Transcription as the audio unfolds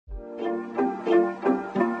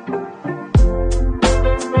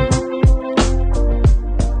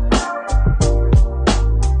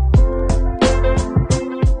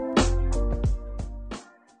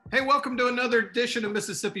edition of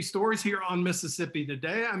Mississippi Stories here on Mississippi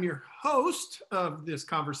Today. I'm your host of this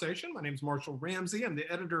conversation. My name is Marshall Ramsey. I'm the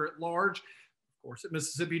editor-at-large, of course, at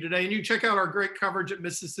Mississippi Today. And you can check out our great coverage at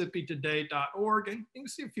mississipitoday.org. And you can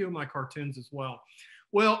see a few of my cartoons as well.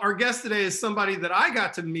 Well, our guest today is somebody that I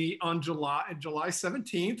got to meet on July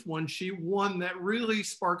 17th when she won that really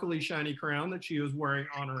sparkly, shiny crown that she was wearing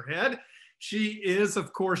on her head. She is,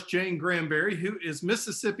 of course, Jane Granberry, who is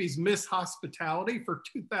Mississippi's Miss Hospitality for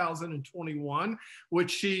 2021, which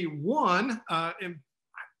she won in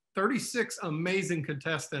 36 amazing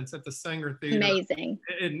contestants at the Sanger Theater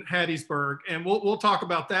in Hattiesburg. And we'll talk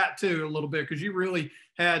about that too a little bit, because you really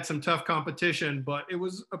had some tough competition, but it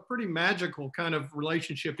was a pretty magical kind of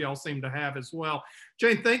relationship y'all seem to have as well.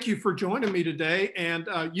 Jane, thank you for joining me today. And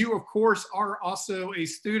you, of course, are also a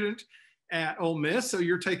student at Ole Miss, so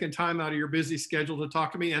you're taking time out of your busy schedule to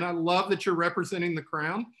talk to me. And I love that you're representing the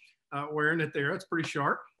crown, wearing it there. It's pretty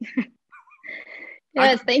sharp.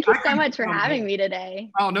 Yes, thank you so much for having me today.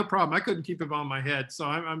 Oh, no problem. I couldn't keep it on my head, so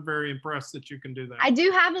I'm very impressed that you can do that. I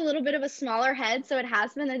do have a little bit of a smaller head, so it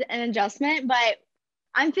has been an adjustment, but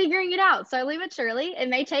I'm figuring it out. So I leave it surely. It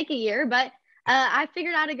may take a year, but I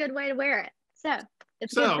figured out a good way to wear it. So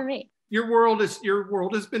it's good for me. Your world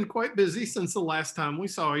has been quite busy since the last time we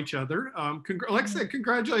saw each other. Like I said,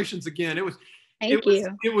 congratulations again. Thank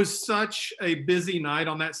you. It was such a busy night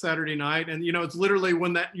on that Saturday night, and you know, it's literally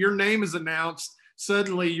when your name is announced,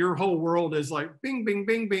 suddenly your whole world is like bing, bing,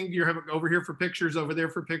 bing, bing. You're having over here for pictures, over there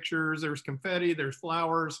for pictures. There's confetti, there's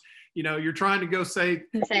flowers. You know, you're trying to go say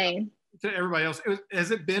to everybody else.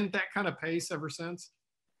 Has it been that kind of pace ever since?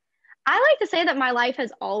 I like to say that my life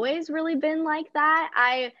has always really been like that.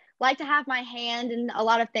 I like to have my hand in a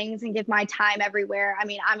lot of things and give my time everywhere. I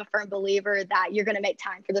mean, I'm a firm believer that you're going to make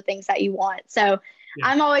time for the things that you want. So yeah.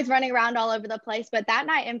 I'm always running around all over the place. But that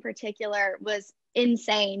night in particular was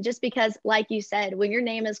insane, just because, like you said, when your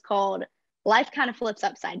name is called, life kind of flips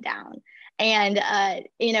upside down. And,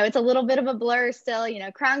 you know, it's a little bit of a blur still, you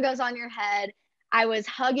know, crown goes on your head. I was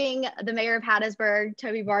hugging the mayor of Hattiesburg,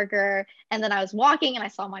 Toby Barker, and then I was walking and I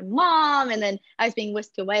saw my mom, and then I was being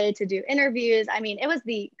whisked away to do interviews. I mean, it was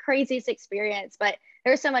the craziest experience, but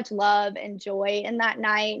there was so much love and joy in that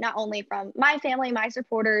night, not only from my family, my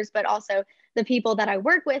supporters, but also the people that I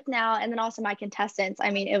work with now, and then also my contestants.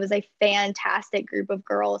 I mean, it was a fantastic group of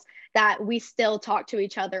girls that we still talk to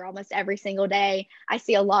each other almost every single day. I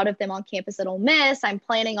see a lot of them on campus at Ole Miss. I'm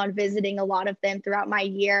planning on visiting a lot of them throughout my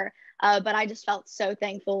year. But I just felt so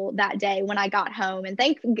thankful that day when I got home. And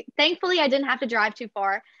thankfully, I didn't have to drive too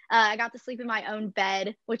far. I got to sleep in my own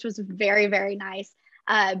bed, which was very, very nice.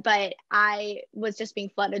 But I was just being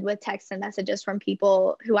flooded with texts and messages from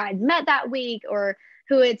people who I'd met that week or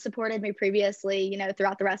who had supported me previously, you know,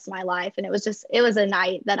 throughout the rest of my life. And it was a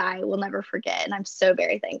night that I will never forget. And I'm so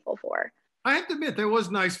very thankful for. I have to admit, that was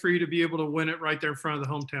nice for you to be able to win it right there in front of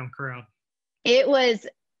the hometown crowd. It was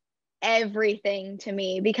everything to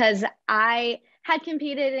me, because I had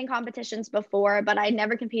competed in competitions before, but I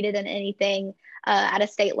never competed in anything at a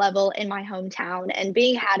state level in my hometown. And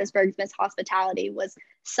being Hattiesburg's Miss Hospitality was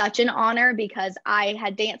such an honor, because I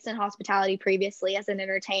had danced in hospitality previously as an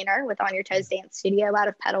entertainer with On Your Toes Dance Studio out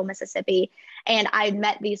of Petal, Mississippi. And I had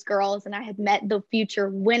met these girls, and I had met the future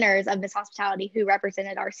winners of Miss Hospitality who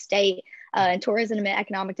represented our state in tourism and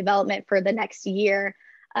economic development for the next year.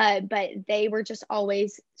 But they were just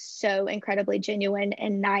always so incredibly genuine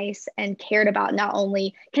and nice, and cared about not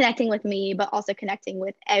only connecting with me, but also connecting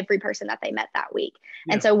with every person that they met that week.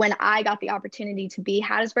 Yeah. And so when I got the opportunity to be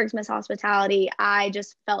Hattiesburg's Miss Hospitality, I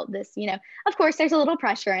just felt this, you know, of course there's a little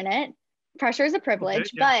pressure in it. Pressure is a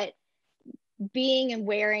privilege, but being and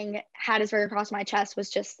wearing Hattiesburg across my chest was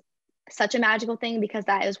just such a magical thing, because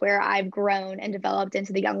that is where I've grown and developed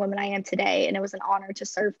into the young woman I am today. And it was an honor to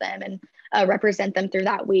serve them and represent them through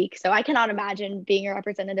that week. So I cannot imagine being a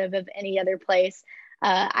representative of any other place.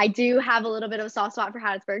 I do have a little bit of a soft spot for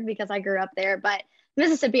Hattiesburg because I grew up there, but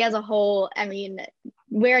Mississippi as a whole, I mean,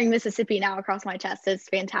 wearing Mississippi now across my chest is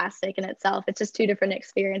fantastic in itself. It's just two different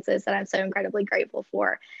experiences that I'm so incredibly grateful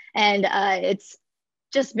for. And it's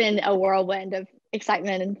just been a whirlwind of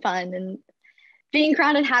excitement and fun, and being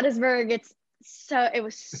crowned in Hattiesburg, it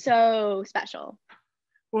was so special.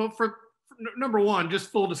 Well, for number one,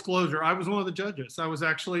 just full disclosure, I was one of the judges. I was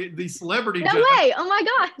actually the celebrity judge. No way! Oh my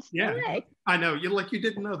gosh! Yeah, no way. I know. You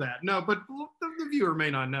didn't know that. No, but the viewer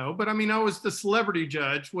may not know. But I mean, I was the celebrity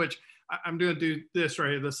judge, which I'm going to do this right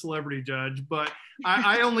here, the celebrity judge. But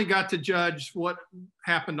I only got to judge what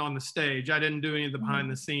happened on the stage. I didn't do any of the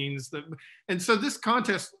behind the scenes. And so this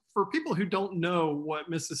contest, for people who don't know what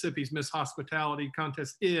Mississippi's Miss Hospitality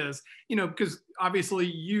contest is, you know, because obviously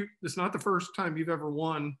it's not the first time you've ever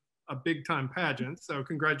won a big time pageant. So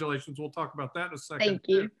congratulations. We'll talk about that in a second. Thank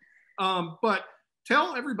you. But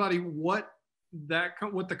tell everybody what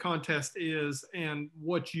the contest is and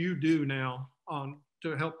what you do now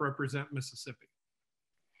to help represent Mississippi.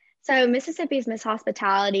 So Mississippi's Miss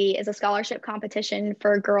Hospitality is a scholarship competition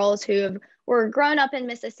for girls who were grown up in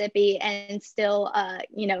Mississippi and still,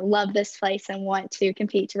 love this place and want to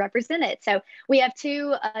compete to represent it. So we have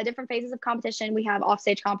two different phases of competition. We have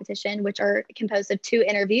offstage competition, which are composed of 2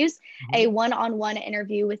 interviews, a one-on-one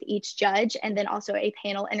interview with each judge, and then also a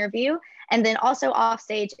panel interview. And then also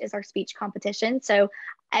offstage is our speech competition. So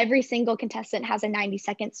every single contestant has a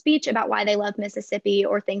 90-second speech about why they love Mississippi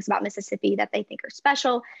or things about Mississippi that they think are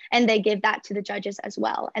special, and they give that to the judges as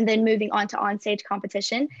well. And then moving on to onstage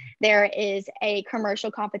competition, there is a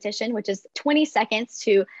commercial competition, which is 20 seconds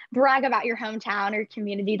to brag about your hometown or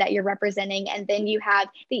community that you're representing. And then you have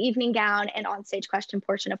the evening gown and onstage question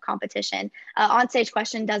portion of competition. Onstage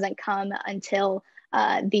question doesn't come until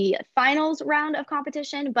the finals round of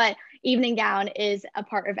competition, but evening gown is a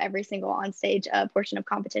part of every single onstage portion of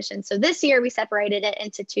competition. So this year we separated it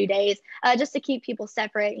into 2 days just to keep people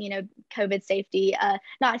separate, COVID safety,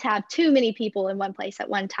 not to have too many people in one place at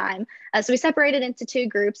one time. So we separated into 2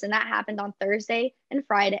 groups, and that happened on Thursday and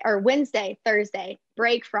Friday, or Wednesday, Thursday,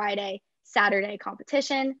 break Friday, Saturday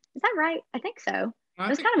competition. Is that right? I think so. It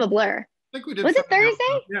was kind of a blur. I think we did. Was it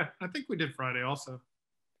Thursday? Also. Yeah, I think we did Friday also.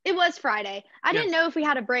 It was Friday. I didn't know if we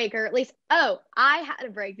had a break, or at least, I had a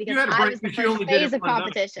break because I was the first phase of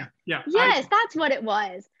competition. Yeah. Yes, that's what it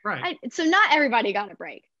was. Right. So not everybody got a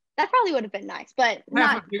break. That probably would have been nice, but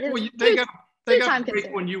not. They got a break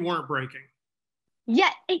when you weren't breaking. Yeah,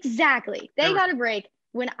 exactly. They got a break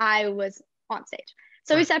when I was on stage.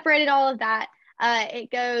 So we separated all of that. It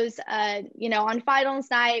goes, on finals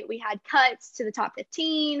night, we had cuts to the top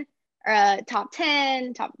 15, top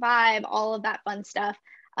 10, top 5, all of that fun stuff.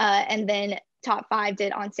 And then top 5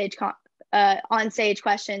 did onstage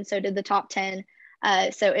questions. So did the top 10.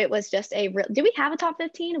 So it was just do we have a top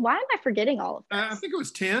 15? Why am I forgetting all of this? I think it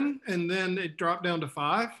was 10, and then it dropped down to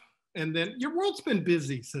 5. And then your world's been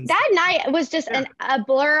busy since that night was just a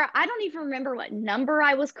blur. I don't even remember what number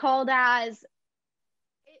I was called as.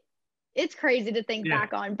 It's crazy to think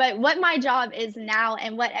back on, but what my job is now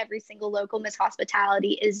and what every single local Miss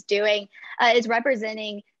Hospitality is doing is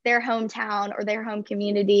representing their hometown or their home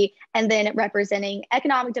community, and then representing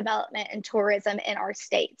economic development and tourism in our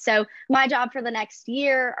state. So my job for the next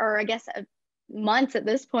year, or I guess months at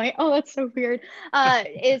this point, that's so weird,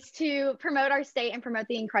 is to promote our state and promote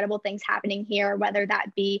the incredible things happening here, whether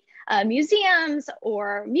that be museums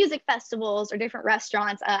or music festivals or different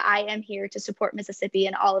restaurants. I am here to support Mississippi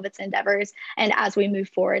in all of its endeavors, and as we move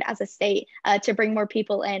forward as a state, to bring more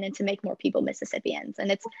people in and to make more people Mississippians. And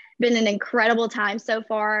it's been an incredible time so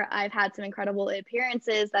far. I've had some incredible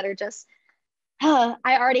appearances that are just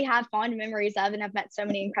I already have fond memories of, and I've met so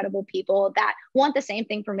many incredible people that want the same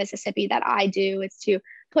thing for Mississippi that I do. It's to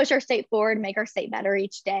push our state forward, make our state better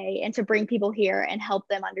each day, and to bring people here and help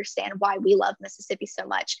them understand why we love Mississippi so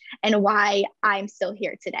much and why I'm still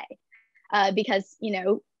here today. Because,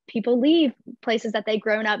 people leave places that they've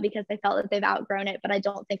grown up because they felt that they've outgrown it, but I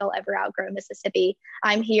don't think I'll ever outgrow Mississippi.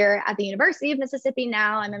 I'm here at the University of Mississippi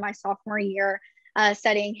now. I'm in my sophomore year.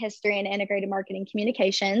 Studying history and integrated marketing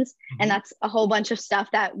communications. And that's a whole bunch of stuff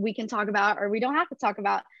that we can talk about or we don't have to talk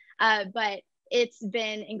about. But it's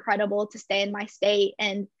been incredible to stay in my state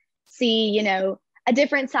and see, a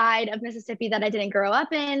different side of Mississippi that I didn't grow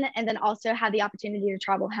up in, and then also have the opportunity to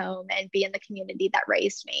travel home and be in the community that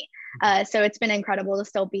raised me. So it's been incredible to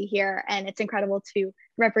still be here, and it's incredible to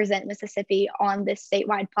represent Mississippi on this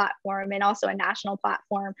statewide platform and also a national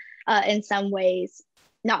platform in some ways,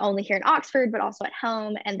 not only here in Oxford, but also at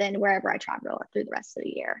home, and then wherever I travel through the rest of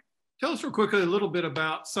the year. Tell us real quickly a little bit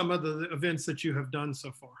about some of the events that you have done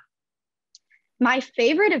so far. My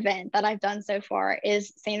favorite event that I've done so far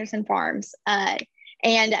is Sanderson Farms.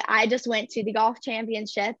 And I just went to the golf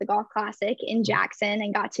championship, the golf classic in Jackson,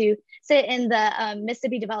 and got to sit in the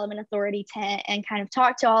Mississippi Development Authority tent and kind of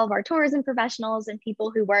talk to all of our tourism professionals and people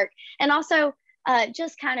who work, and also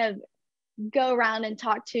just kind of go around and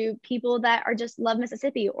talk to people that are just love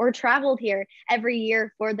Mississippi or traveled here every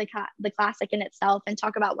year for the classic in itself, and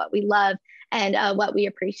talk about what we love and what we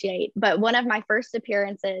appreciate. But one of my first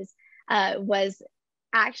appearances was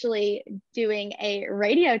actually doing a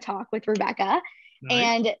radio talk with Rebecca. Nice.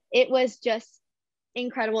 And it was just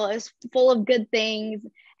incredible. It was full of good things.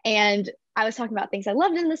 And I was talking about things I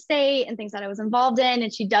loved in the state and things that I was involved in.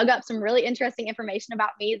 And she dug up some really interesting information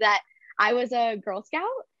about me, that I was a Girl Scout.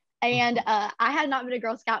 And I had not been a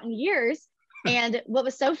Girl Scout in years. And what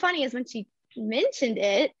was so funny is when she mentioned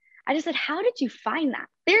it, I just said, how did you find that?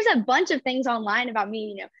 There's a bunch of things online about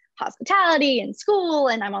me, hospitality and school,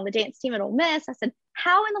 and I'm on the dance team at Ole Miss. I said,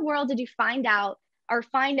 how in the world did you find out or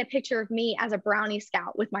find a picture of me as a brownie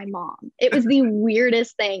scout with my mom? It was the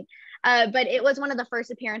weirdest thing. But it was one of the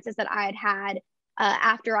first appearances that I had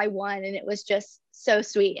after I won. And it was just so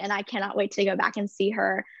sweet. And I cannot wait to go back and see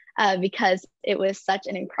her because it was such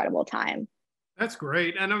an incredible time. That's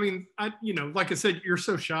great. And I mean, like I said, you're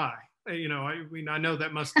so shy. I know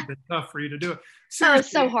that must have been tough for you to do it. Seriously,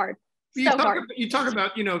 so hard. You talk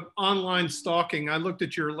about, online stalking. I looked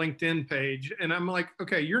at your LinkedIn page and I'm like,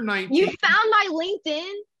 okay, you're 19. You found my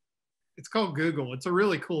LinkedIn? It's called Google. It's a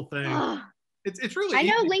really cool thing. It's really I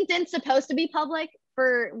know LinkedIn's supposed to be public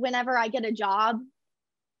for whenever I get a job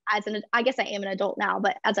I guess I am an adult now,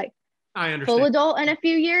 but as I understand. Full adult in a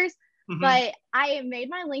few years. But I made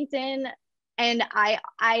my LinkedIn and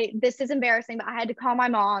I this is embarrassing, but I had to call my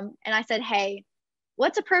mom and I said, hey,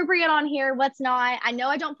 what's appropriate on here? What's not? I know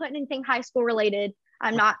I don't put anything high school related.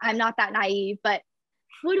 I'm not that naive, but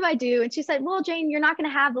what do I do? And she said, well, Jane, you're not going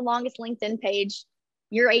to have the longest LinkedIn page.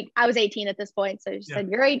 I was 18 at this point. So she said,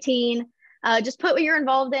 you're 18. Just put what you're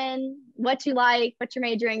involved in, what you like, what you're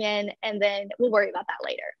majoring in, and then we'll worry about that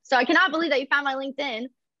later. So I cannot believe that you found my LinkedIn.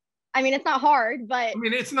 I mean, it's not hard, but I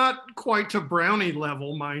mean, it's not quite to brownie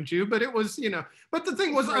level, mind you, but it was, but the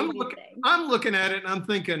thing was, I'm looking at it and I'm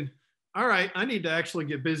thinking, all right, I need to actually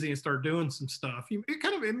get busy and start doing some stuff.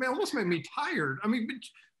 It almost made me tired. I mean,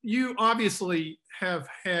 you obviously have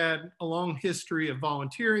had a long history of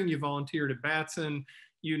volunteering. You volunteered at Batson.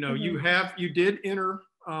 You did enter,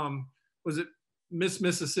 was it Miss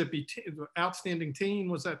Mississippi Outstanding Teen?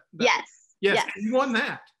 Was that? Yes. You won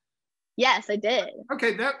that. Yes, I did.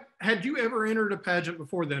 Okay, had you ever entered a pageant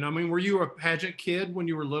before then? I mean, were you a pageant kid when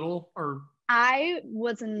you were little, or? I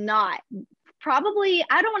was not. Probably,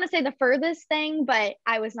 I don't want to say the furthest thing, but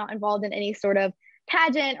I was not involved in any sort of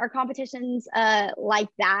pageant or competitions like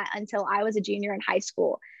that until I was a junior in high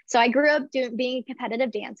school. So I grew up being a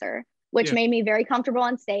competitive dancer, which made me very comfortable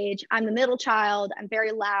on stage. I'm the middle child. I'm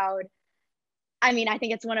very loud. I mean, I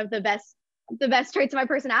think it's one of the best traits of my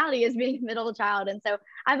personality is being a middle child. And so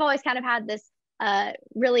I've always kind of had this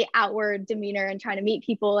really outward demeanor and trying to meet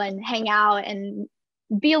people and hang out and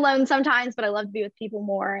be alone sometimes, but I love to be with people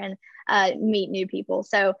more and meet new people.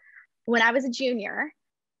 So when I was a junior,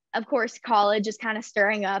 of course, college is kind of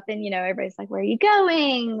stirring up and, everybody's like, where are you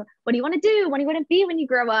going? What do you want to do? What do you want to be when you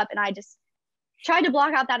grow up? And I just tried to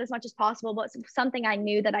block out that as much as possible, but something I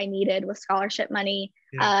knew that I needed was scholarship money.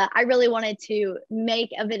 I really wanted to make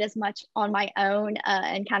of it as much on my own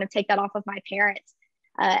and kind of take that off of my parents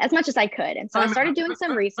as much as I could. And so I started doing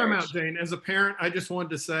some research. Time out, Jane. As a parent, I just wanted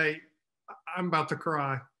to say, I'm about to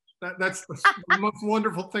cry. That's the most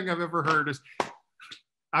wonderful thing I've ever heard is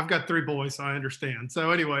I've got 3 boys, so I understand. So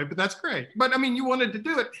anyway, but that's great. But I mean, you wanted to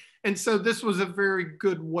do it. And so this was a very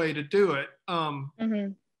good way to do it.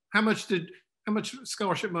 How much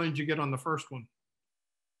scholarship money did you get on the first one?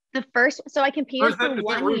 So I competed for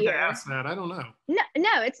 1 year. To ask that? I don't know.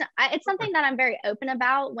 No, it's not. It's something that I'm very open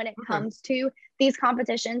about when it comes to these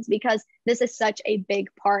competitions, because this is such a big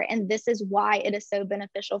part. And this is why it is so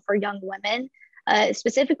beneficial for young women,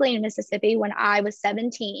 specifically in Mississippi. When I was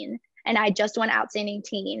 17 and I just won Outstanding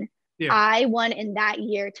Teen, I won in that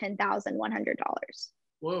year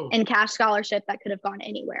 $10,100 in cash scholarship that could have gone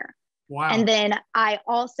anywhere. Wow. And then I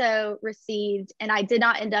also received, and I did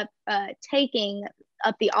not end up taking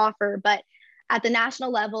up the offer, but at the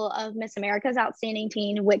national level of Miss America's Outstanding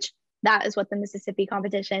Teen, which that is what the Mississippi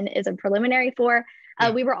competition is a preliminary for,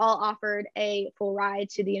 we were all offered a full ride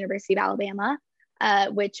to the University of Alabama,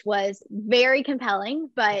 which was very compelling,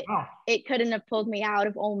 but it couldn't have pulled me out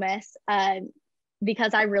of Ole Miss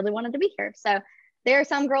because I really wanted to be here. So there are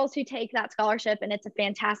some girls who take that scholarship and it's a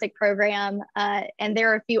fantastic program. And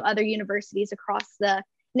there are a few other universities across the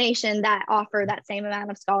nation that offer that same amount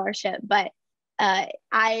of scholarship. But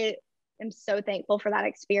I am so thankful for that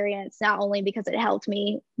experience, not only because it helped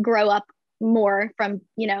me grow up more from,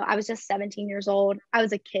 I was just 17 years old. I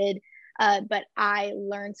was a kid, but I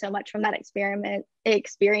learned so much from that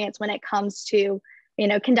experience when it comes to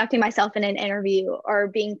conducting myself in an interview or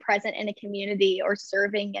being present in a community or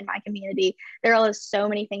serving in my community. There are so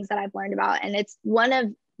many things that I've learned about, and it's one of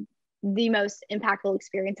the most impactful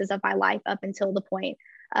experiences of my life up until the point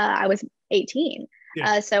I was 18.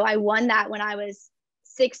 So I won that when I was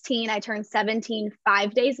 16. I turned 17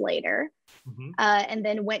 5 days later, and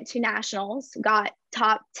then went to nationals, got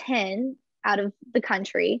top 10 out of the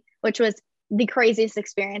country, which was the craziest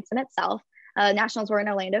experience in itself. Nationals were in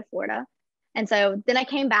Orlando, Florida. And so then I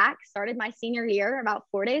came back, started my senior year about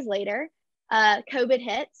 4 days later, COVID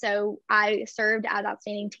hit. So I served as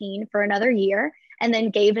outstanding teen for another year and then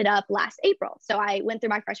gave it up last April. So I went through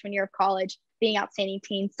my freshman year of college being outstanding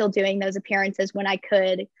teen, still doing those appearances when I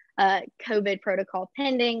could, COVID protocol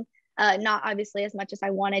pending, not obviously as much as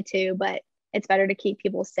I wanted to, but it's better to keep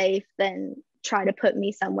people safe than try to put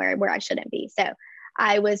me somewhere where I shouldn't be. So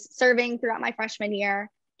I was serving throughout my freshman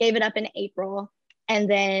year, gave it up in April, and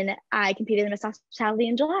then I competed in Miss Hospitality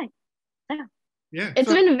in July. So yeah,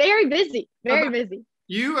 it's been very busy, very busy.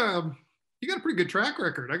 You got a pretty good track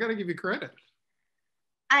record. I got to give you credit.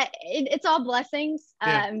 It's all blessings.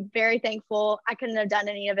 Yeah. I'm very thankful. I couldn't have done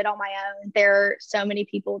any of it on my own. There are so many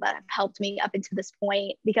people that have helped me up into this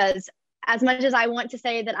point, because as much as I want to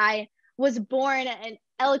say that I was born and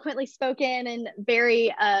eloquently spoken and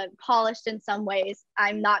very polished in some ways,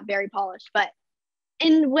 I'm not very polished, but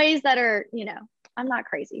in ways that are, I'm not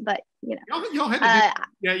crazy, but y'all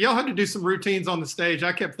had to do some routines on the stage.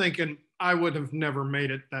 I kept thinking I would have never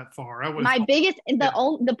made it that far.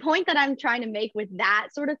 The point that I'm trying to make with that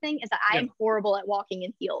sort of thing is that I am horrible at walking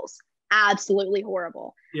in heels. Absolutely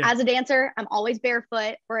horrible. As a dancer, I'm always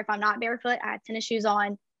barefoot, or if I'm not barefoot, I have tennis shoes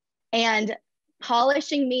on. And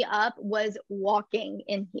polishing me up was walking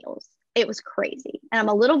in heels. It was crazy. And I'm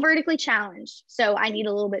a little vertically challenged, so I need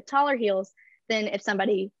a little bit taller heels than if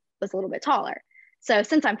somebody was a little bit taller. So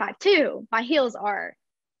since I'm 5'2", my heels are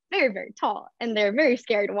very, very tall, and they're very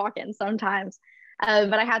scary to walk in sometimes.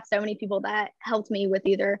 But I had so many people that helped me with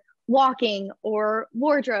either walking or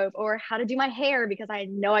wardrobe or how to do my hair, because I had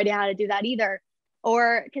no idea how to do that either,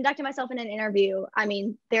 or conducting myself in an interview. I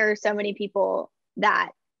mean, there are so many people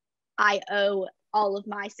that I owe all of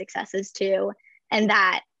my successes to, and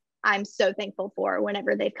that I'm so thankful for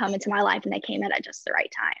whenever they've come into my life and they came in at just the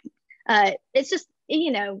right time. It's just,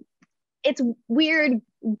 it's weird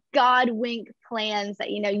God wink plans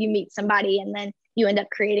that, you meet somebody and then you end up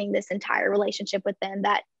creating this entire relationship with them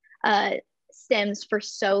that stems for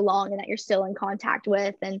so long and that you're still in contact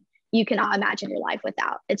with, and you cannot imagine your life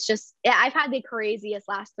without. It's just, I've had the craziest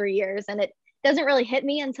last 3 years, and it doesn't really hit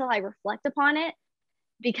me until I reflect upon it,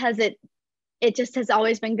 because it just has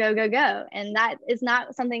always been go, go, go. And that is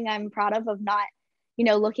not something I'm proud of not,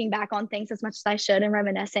 looking back on things as much as I should and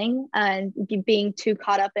reminiscing and being too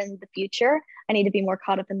caught up in the future. I need to be more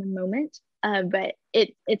caught up in the moment. But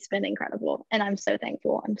it's been incredible, and I'm so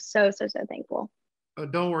thankful. I'm so, so, so thankful.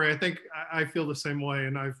 Don't worry. I think I feel the same way,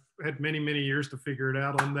 and I've had many, many years to figure it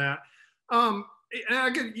out on that. And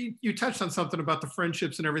again, you touched on something about the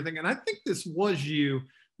friendships and everything, and I think this was you.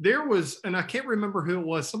 There was, and I can't remember who it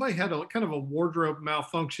was, somebody had a kind of a wardrobe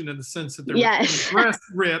malfunction in the sense that their dress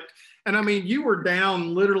ripped. And I mean, you were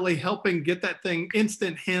down literally helping get that thing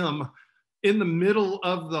instant hem in the middle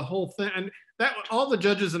of the whole thing. And that, all the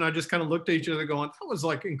judges and I just kind of looked at each other going, that was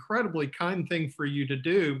like incredibly kind thing for you to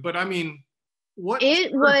do. But I mean, what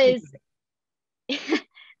it was,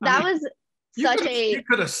 was such you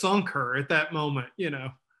could have sunk her at that moment,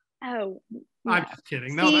 Oh, no. I'm just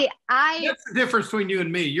kidding. No, that's the difference between you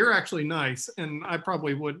and me. You're actually nice, and I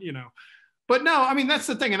probably would, But no, I mean, that's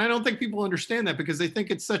the thing. And I don't think people understand that, because they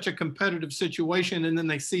think it's such a competitive situation, and then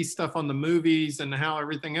they see stuff on the movies and how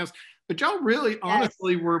everything else. But y'all really,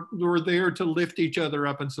 honestly, were there to lift each other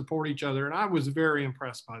up and support each other. And I was very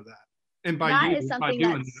impressed by that. And by that you, is something by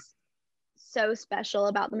doing that's that. So special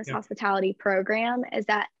about the Miss Hospitality program, is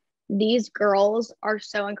that these girls are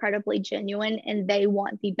so incredibly genuine, and they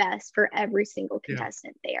want the best for every single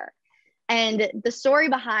contestant there. And the story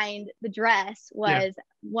behind the dress was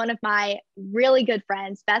one of my really good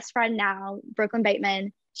friends, best friend now, Brooklyn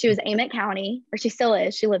Bateman. She was Amite County, or she still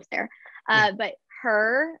is, she lives there. But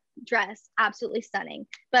her dress, absolutely stunning.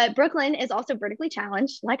 But Brooklyn is also vertically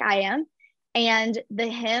challenged, like I am. And the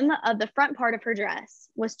hem of the front part of her dress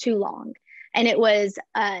was too long. And it was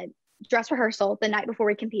dress rehearsal the night before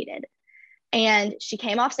we competed, and she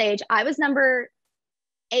came off stage. I was number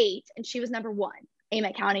 8 and she was number 1,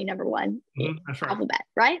 Amite County number 1. That's right. Alphabet,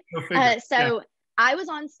 right? I was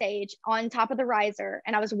on stage on top of the riser,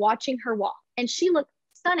 and I was watching her walk, and she looked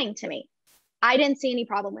stunning to me. I didn't see any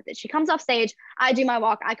problem with it. She comes off stage, I do my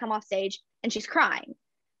walk, I come off stage, and she's crying.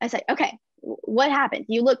 I said, okay, what happened?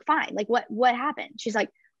 You look fine. Like, what happened? She's like,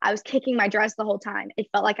 I was kicking my dress the whole time. It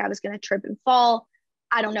felt like I was going to trip and fall.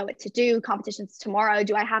 I don't know what to do. Competition's tomorrow.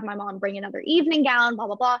 Do I have my mom bring another evening gown? Blah,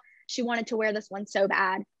 blah, blah. She wanted to wear this one so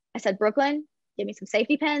bad. I said, Brooklyn, give me some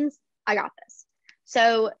safety pins. I got this.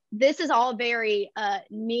 So this is all very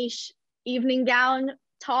niche evening gown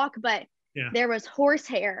talk, but there was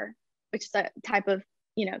horsehair, which is a type of,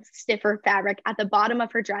 stiffer fabric at the bottom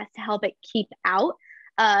of her dress to help it keep out.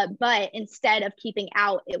 But instead of keeping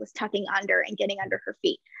out, it was tucking under and getting under her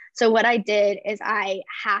feet. So what I did is I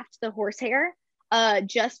halved the horsehair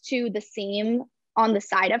just to the seam on the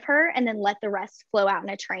side of her, and then let the rest flow out in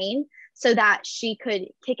a train so that she could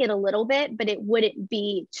kick it a little bit, but it wouldn't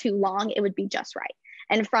be too long. It would be just right.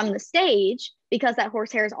 And from the stage, because that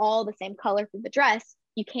horsehair is all the same color for the dress,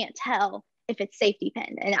 you can't tell if it's safety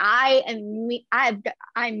pinned. And I'm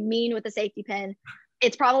mean with the safety pin.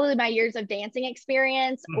 It's probably my years of dancing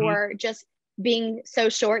experience or just being so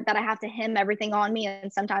short that I have to hem everything on me.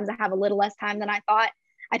 And sometimes I have a little less time than I thought.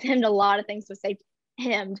 I've hemmed a lot of things with safety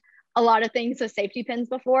pins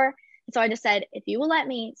before. So I just said, if you will let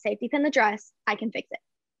me safety pin the dress, I can fix it.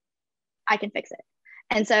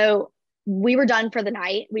 And so we were done for the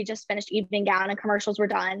night. We just finished evening gown and commercials were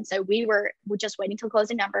done. So we're just waiting till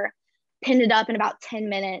closing number, pinned it up in about 10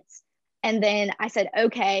 minutes. And then I said,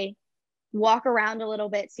 okay, walk around a little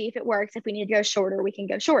bit, see if it works. If we need to go shorter, we can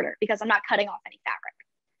go shorter because I'm not cutting off any fabric.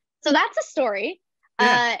 So that's a story.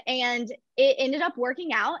 Yeah. And it ended up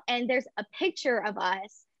working out. And there's a picture of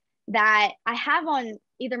us that I have on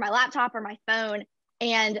either my laptop or my phone.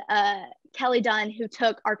 And Kelly Dunn, who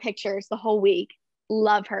took our pictures the whole week,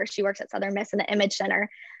 love her. She works at Southern Miss in the Image Center.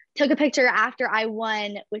 Took a picture after I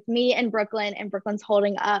won with me and Brooklyn's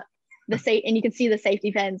holding up and you can see the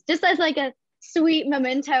safety pins just as like a sweet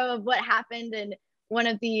memento of what happened and one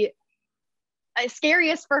of the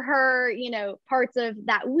scariest for her, parts of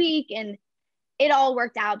that week. And it all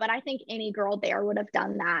worked out. But I think any girl there would have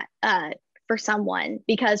done that for someone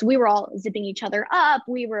because we were all zipping each other up.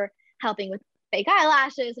 We were helping with fake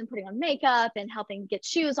eyelashes and putting on makeup and helping get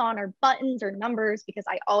shoes on or buttons or numbers because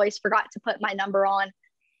I always forgot to put my number on.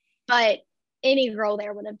 But any girl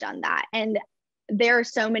there would have done that. And there are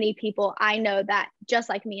so many people I know that just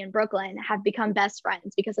like me in Brooklyn have become best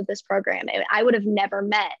friends because of this program. I would have never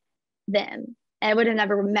met them. I would have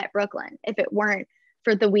never met Brooklyn if it weren't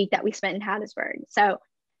for the week that we spent in Hattiesburg. So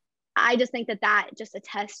I just think that just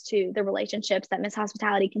attests to the relationships that Miss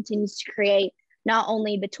Hospitality continues to create, not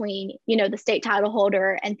only between, the state title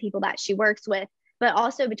holder and people that she works with, but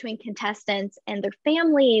also between contestants and their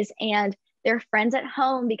families and their friends at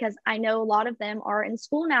home, because I know a lot of them are in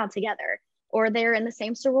school now together or they're in the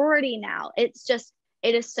same sorority now. It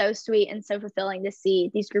is so sweet and so fulfilling to see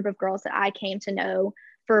these group of girls that I came to know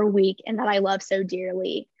for a week and that I love so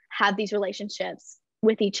dearly have these relationships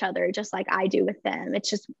with each other, just like I do with them.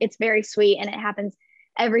 It's very sweet. And it happens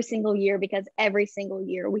every single year because every single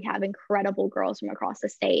year we have incredible girls from across the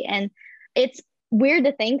state. And it's weird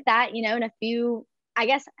to think that, in a few, I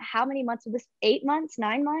guess, how many months of this, 8 months,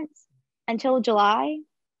 9 months until July?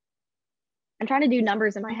 I'm trying to do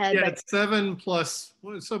numbers in my head. Yeah, but it's 7 plus,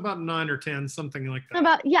 so about 9 or 10, something like that.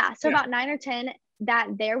 About 9 or 10, that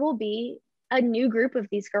there will be a new group of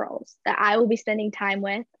these girls that I will be spending time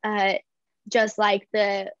with, just like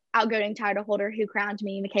the outgoing title holder who crowned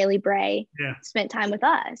me, McKaylee Bray, spent time with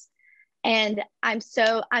us. And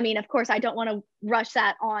of course, I don't want to rush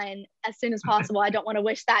that on as soon as possible. I don't want to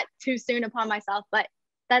wish that too soon upon myself, but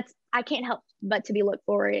I can't help but to be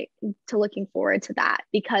looking forward to that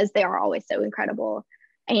because they are always so incredible.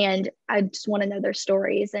 And I just want to know their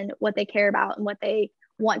stories and what they care about and what they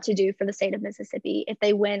want to do for the state of Mississippi, if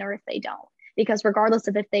they win or if they don't. Because regardless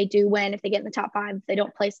of if they do win, if they get in the top 5, if they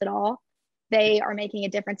don't place at all, they are making a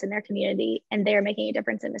difference in their community and they're making a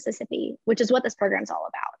difference in Mississippi, which is what this program is all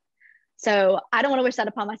about. So I don't want to wish that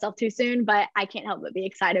upon myself too soon, but I can't help but be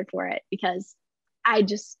excited for it because I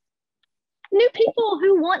just new people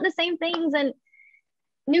who want the same things and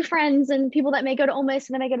new friends and people that may go to Ole Miss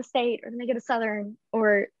and they may go to State or they may go to Southern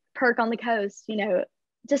or Perk on the coast,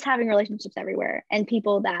 just having relationships everywhere and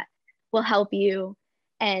people that will help you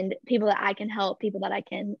and people that I can help, people that I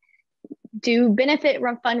can do benefit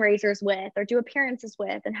fundraisers with or do appearances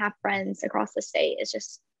with and have friends across the state. It's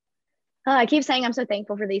just, I keep saying I'm so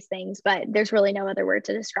thankful for these things, but there's really no other word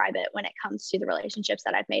to describe it when it comes to the relationships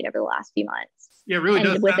that I've made over the last few months. Yeah, it really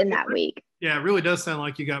does. Within that week. Yeah, it really does sound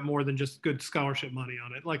like you got more than just good scholarship money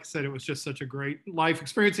on it. Like I said, it was just such a great life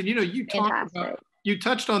experience. And you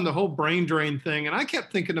touched on the whole brain drain thing. And I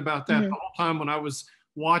kept thinking about that the whole time when I was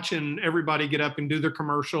watching everybody get up and do their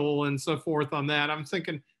commercial and so forth on that. I'm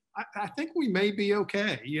thinking, I think we may be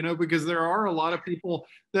okay, because there are a lot of people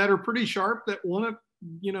that are pretty sharp that want to,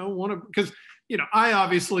 because, I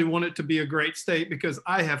obviously want it to be a great state because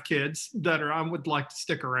I have kids that I would like to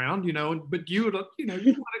stick around, but you would, you want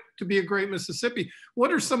it to be a great Mississippi.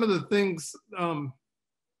 What are some of the things, I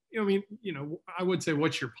would say,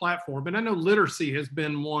 what's your platform? And I know literacy has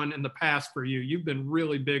been one in the past for you. You've been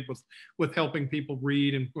really big with helping people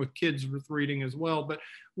read and with kids with reading as well. But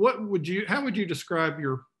how would you describe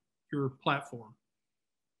your platform?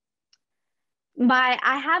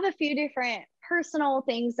 I have a few different personal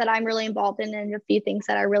things that I'm really involved in and a few things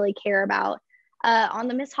that I really care about. On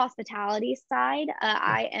the Miss Hospitality side,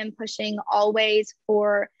 I am pushing always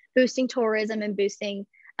for boosting tourism and boosting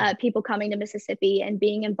people coming to Mississippi and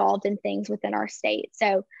being involved in things within our state.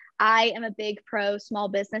 So I am a big pro small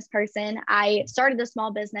business person. I started a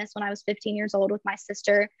small business when I was 15 years old with my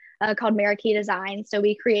sister called Marquee Design. So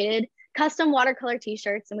we created custom watercolor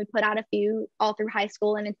t-shirts and we put out a few all through high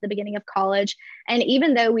school and into the beginning of college. And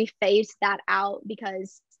even though we phased that out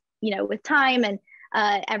because, with time and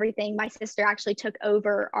everything, my sister actually took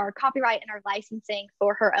over our copyright and our licensing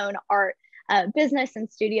for her own art business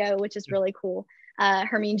and studio, which is really cool.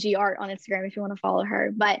 Hermine G Art on Instagram if you want to follow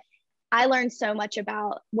her. But I learned so much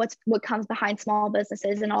about what comes behind small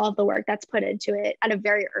businesses and all of the work that's put into it at a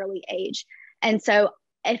very early age. And so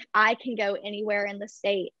if I can go anywhere in the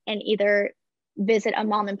state and either visit a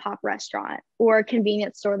mom and pop restaurant or a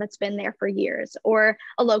convenience store that's been there for years or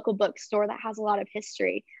a local bookstore that has a lot of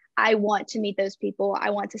history, I want to meet those people.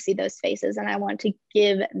 I want to see those faces and I want to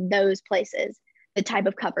give those places the type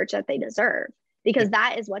of coverage that they deserve, because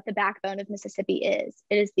that is what the backbone of Mississippi is.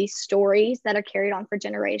 It is these stories that are carried on for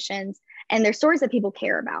generations, and they're stories that people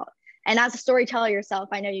care about. And as a storyteller yourself,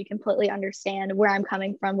 I know you completely understand where I'm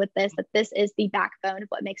coming from with this, that this is the backbone of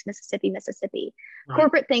what makes Mississippi, Mississippi. Right.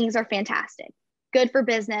 Corporate things are fantastic, good for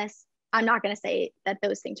business. I'm not going to say that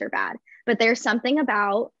those things are bad, but there's something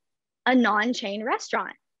about a non-chain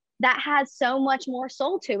restaurant that has so much more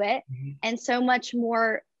soul to it and so much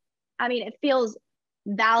more. I mean, it feels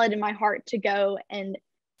valid in my heart to go and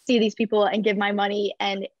see these people and give my money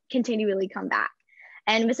and continually come back.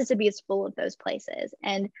 And Mississippi is full of those places.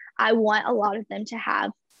 And I want a lot of them to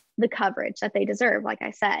have the coverage that they deserve, like I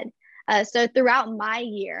said. So throughout my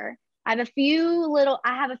year, I have a few little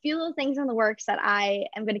things in the works that I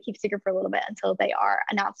am going to keep secret for a little bit until they are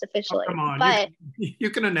announced officially. Oh, come on. But you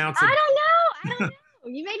can announce it. I don't know.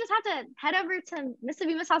 You may just have to head over to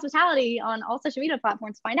Mississippi Miss Hospitality on all social media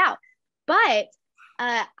platforms to find out. But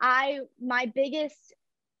my biggest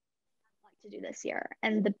I'd like to do this year,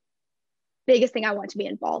 and the biggest thing I want to be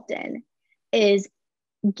involved in, is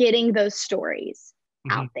getting those stories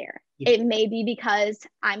out there. Yeah. It may be because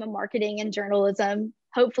I'm a marketing and journalism,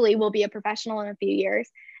 hopefully will be a professional in a few years.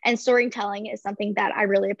 And storytelling is something that I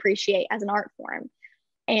really appreciate as an art form.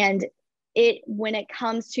 And when it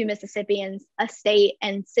comes to Mississippians, a state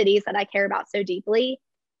and cities that I care about so deeply,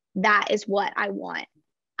 that is what I want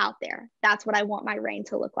out there. That's what I want my reign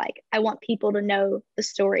to look like. I want people to know the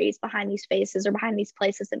stories behind these faces or behind these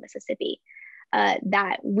places in Mississippi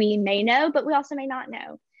that we may know, but we also may not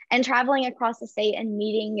know. And traveling across the state and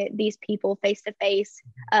meeting these people face to face,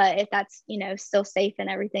 if that's still safe and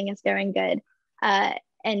everything is going good,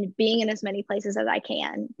 and being in as many places as I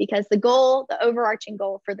can, because the overarching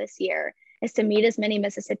goal for this year is to meet as many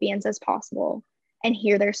Mississippians as possible and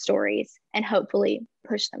hear their stories and hopefully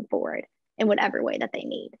push them forward in whatever way that they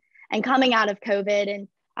need. And coming out of COVID, and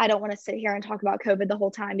I don't want to sit here and talk about COVID the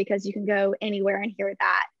whole time because you can go anywhere and hear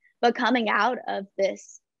that, but coming out of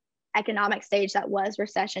this economic stage that was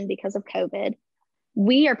recession because of COVID,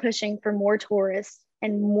 we are pushing for more tourists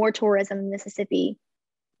and more tourism in Mississippi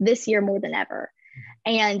this year more than ever.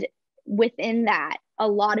 And within that, a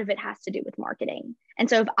lot of it has to do with marketing. And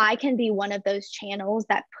so if I can be one of those channels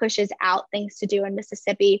that pushes out things to do in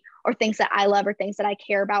Mississippi, or things that I love, or things that I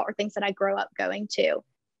care about, or things that I grow up going to,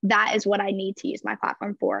 that is what I need to use my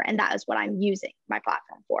platform for. And that is what I'm using my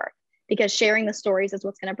platform for, because sharing the stories is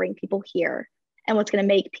what's going to bring people here and what's going to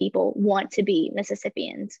make people want to be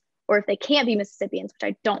Mississippians. Or if they can't be Mississippians,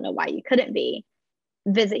 which I don't know why you couldn't be,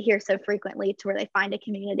 visit here so frequently to where they find a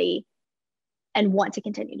community and want to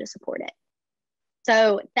continue to support it.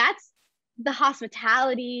 So that's the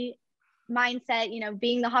hospitality mindset,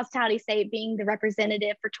 being the hospitality state, being the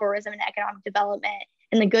representative for tourism and economic development,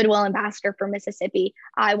 and the goodwill ambassador for Mississippi.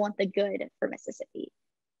 I want the good for Mississippi.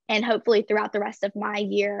 And hopefully throughout the rest of my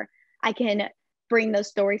year, I can bring those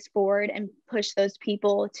stories forward and push those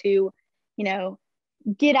people to,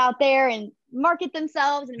 get out there and market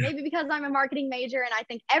themselves. And maybe because I'm a marketing major and I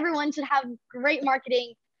think everyone should have great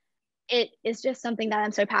marketing, it is just something that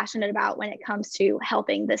I'm so passionate about when it comes to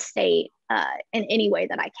helping the state in any way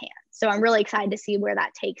that I can. So I'm really excited to see where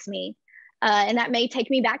that takes me. And that may take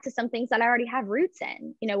me back to some things that I already have roots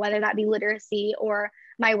in, whether that be literacy or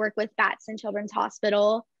my work with Batson Children's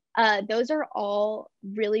Hospital. Those are all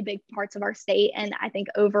really big parts of our state. And I think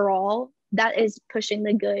overall that is pushing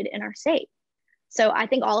the good in our state. So I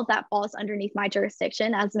think all of that falls underneath my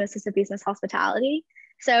jurisdiction as Mississippi's Miss Hospitality.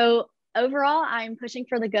 So overall, I'm pushing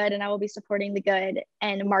for the good, and I will be supporting the good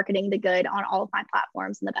and marketing the good on all of my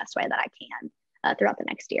platforms in the best way that I can throughout the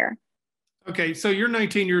next year. Okay, so you're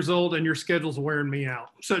 19 years old and your schedule's wearing me out.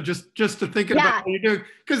 So just to thinking Yeah. about what you're doing,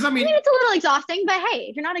 because I mean, it's a little exhausting, but hey,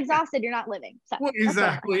 if you're not exhausted, you're not living. So well,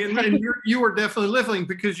 exactly, and you are definitely living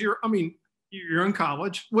because you're in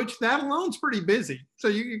college, which that alone's pretty busy. So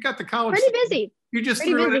you got the college. Pretty busy. You just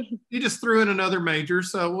threw in another major,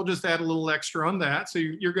 so we'll just add a little extra on that. So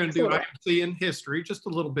you're going to do IMC in history, just a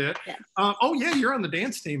little bit. Yes. Oh yeah, you're on the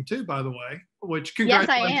dance team too, by the way. Which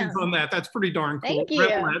congratulations yes, on that. That's pretty darn cool. Thank you.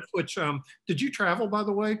 Rebellettes, which did you travel, by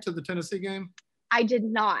the way, to the Tennessee game? I did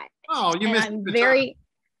not. Oh, you missed.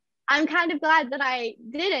 I'm kind of glad that I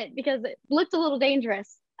didn't because it looked a little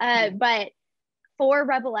dangerous. But for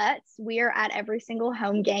Rebellettes, we are at every single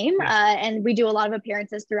home game, and we do a lot of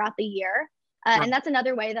appearances throughout the year. And that's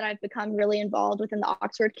another way that I've become really involved within the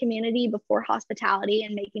Oxford community before hospitality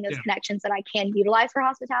and making those connections that I can utilize for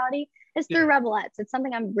hospitality is through Rebellettes. It's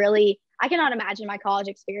something I cannot imagine my college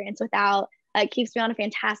experience without. It keeps me on a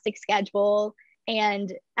fantastic schedule.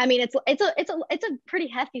 And I mean, it's a pretty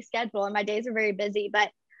hefty schedule and my days are very busy,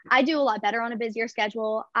 but I do a lot better on a busier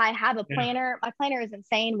schedule. I have a planner. My planner is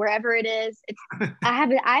insane wherever it is. I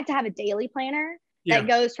have to have a daily planner that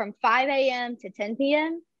goes from 5 a.m. to 10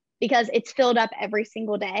 p.m. because it's filled up every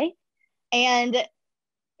single day. And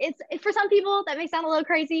it's for some people that may sound a little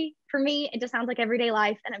crazy. For me, it just sounds like everyday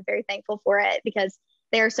life. And I'm very thankful for it because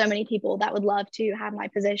there are so many people that would love to have my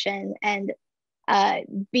position and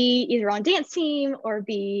be either on dance team or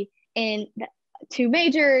be in 2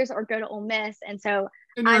 majors or go to Ole Miss. And so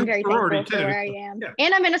I'm very thankful for where I am.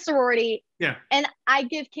 And I'm in a sorority. And I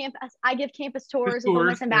give campus tours with Ole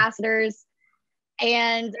Miss Ambassadors.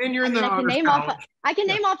 And you're in I can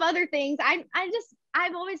name off other things.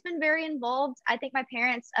 I've always been very involved. I think my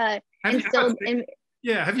parents instilled in.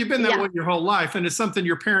 Yeah, have you been that way your whole life? And it's something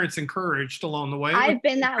your parents encouraged along the way? I've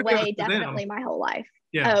been that way definitely my whole life.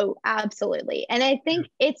 Oh, absolutely. And I think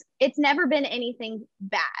it's never been anything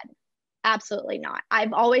bad. Absolutely not.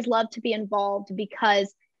 I've always loved to be involved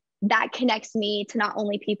because that connects me to not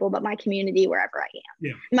only people, but my community wherever I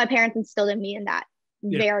am. My parents instilled in me in that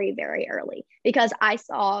very, very early because I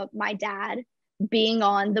saw my dad being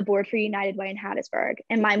on the board for United Way in Hattiesburg.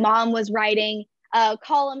 And my mom was writing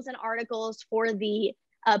columns and articles for the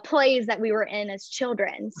plays that we were in as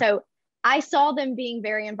children. So I saw them being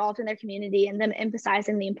very involved in their community and them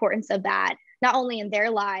emphasizing the importance of that, not only in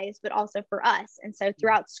their lives, but also for us. And so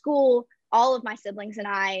throughout school, all of my siblings and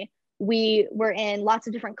we were in lots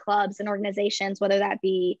of different clubs and organizations, whether that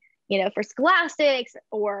be, for scholastics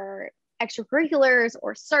or extracurriculars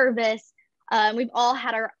or service. We've all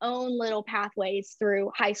had our own little pathways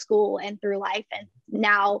through high school and through life. And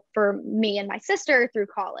now for me and my sister through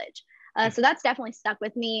college. So that's definitely stuck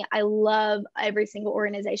with me. I love every single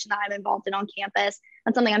organization that I'm involved in on campus.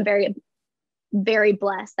 That's something I'm very, very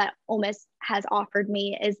blessed that Ole Miss has offered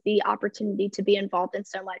me is the opportunity to be involved in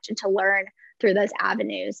so much and to learn through those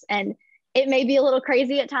avenues. And it may be a little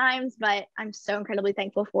crazy at times, but I'm so incredibly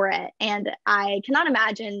thankful for it. And I cannot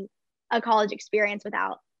imagine a college experience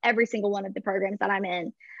without every single one of the programs that I'm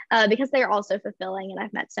in because they're also fulfilling. And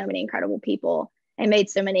I've met so many incredible people and made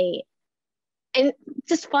so many and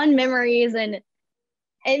just fun memories. And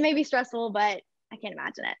it may be stressful, but I can't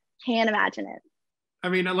imagine it. I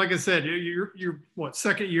mean, like I said, you're what,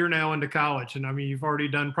 second year now into college. And I mean, you've already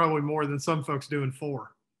done probably more than some folks do in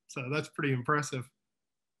 4. So that's pretty impressive.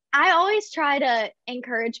 I always try to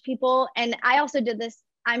encourage people. And I also did this.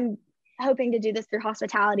 I'm hoping to do this through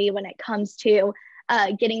hospitality when it comes to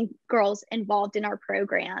getting girls involved in our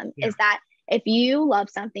program is that if you love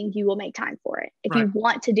something, you will make time for it. If you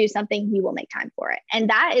want to do something, you will make time for it. And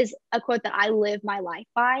that is a quote that I live my life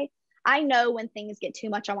by. I know when things get too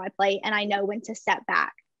much on my plate and I know when to step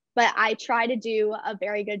back, but I try to do a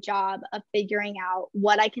very good job of figuring out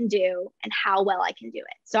what I can do and how well I can do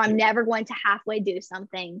it. So I'm never going to halfway do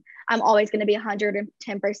something. I'm always going to be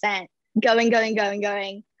 110%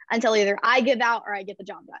 going until either I give out or I get the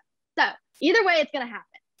job done. So either way, it's going to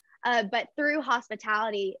happen. But through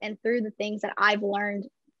hospitality and through the things that I've learned,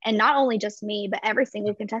 and not only just me, but every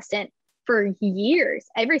single contestant for years,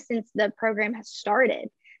 ever since the program has started,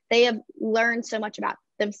 they have learned so much about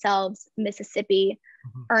themselves, Mississippi,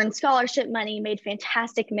 earned scholarship money, made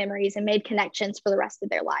fantastic memories, and made connections for the rest of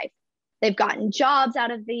their life. They've gotten jobs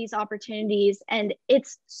out of these opportunities, and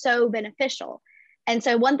it's so beneficial. And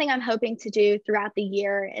so one thing I'm hoping to do throughout the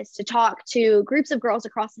year is to talk to groups of girls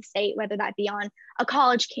across the state, whether that be on a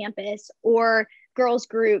college campus or girls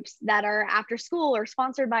groups that are after school or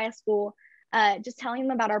sponsored by a school, just telling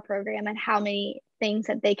them about our program and how many things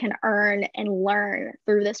that they can earn and learn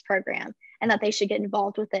through this program and that they should get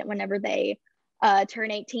involved with it whenever they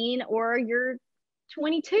turn 18 or you're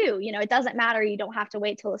 22. It doesn't matter. You don't have to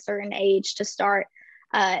wait till a certain age to start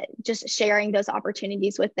just sharing those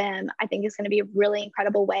opportunities with them. I think it's going to be a really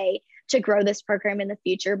incredible way to grow this program in the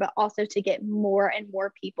future, but also to get more and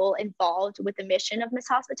more people involved with the mission of Miss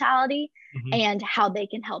Hospitality and how they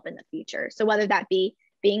can help in the future. So whether that be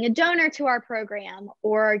being a donor to our program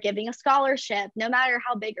or giving a scholarship, no matter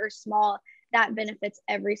how big or small, that benefits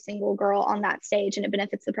every single girl on that stage, and it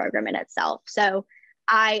benefits the program in itself. So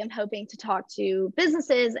I am hoping to talk to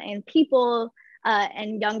businesses and people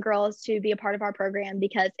and young girls to be a part of our program,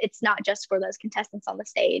 because it's not just for those contestants on the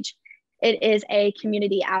stage. It is a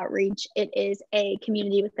community outreach. It is a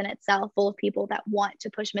community within itself, full of people that want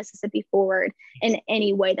to push Mississippi forward in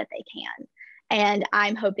any way that they can. And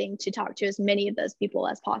I'm hoping to talk to as many of those people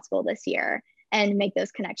as possible this year and make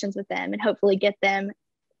those connections with them, and hopefully get them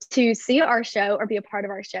to see our show or be a part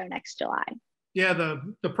of our show next July. Yeah,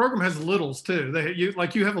 the program has littles too.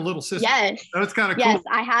 You have a little sister. Yes. That's kind of cool. Yes,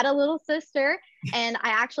 I had a little sister, and I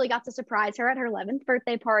actually got to surprise her at her 11th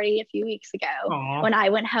birthday party a few weeks ago when I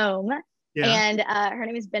went home. Yeah. And her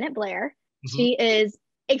name is Bennett Blair. She is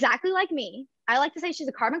exactly like me. I like to say she's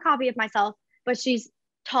a carbon copy of myself, but she's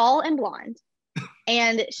tall and blonde.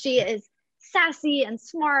 And she is sassy and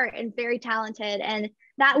smart and very talented. And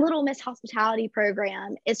that little Miss Hospitality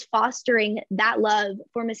program is fostering that love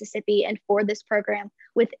for Mississippi and for this program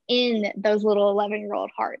within those little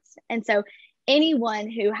 11-year-old hearts. And so anyone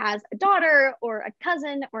who has a daughter or a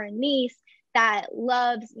cousin or a niece that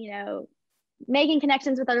loves, making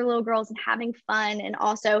connections with other little girls and having fun, and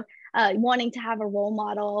also wanting to have a role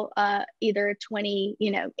model, either a 20,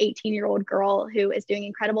 18-year-old girl who is doing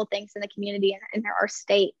incredible things in the community and in our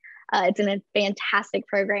state. It's a fantastic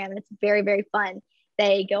program, and it's very, very fun.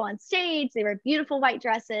 They go on stage, they wear beautiful white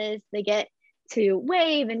dresses, they get to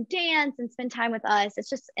wave and dance and spend time with us. It's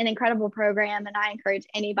just an incredible program, and I encourage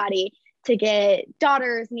anybody to get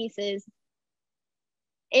daughters, nieces,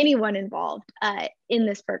 anyone involved in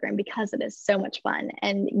this program, because it is so much fun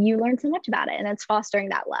and you learn so much about it, and it's fostering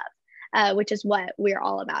that love, which is what we're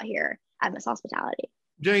all about here at Miss Hospitality.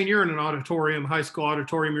 Jane, you're in an auditorium, high school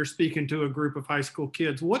auditorium. You're speaking to a group of high school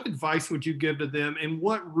kids. What advice would you give to them, and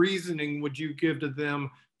what reasoning would you give to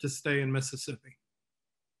them to stay in Mississippi?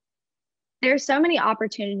 There's so many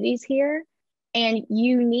opportunities here, and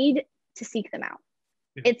you need to seek them out.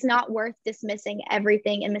 Yeah. It's not worth dismissing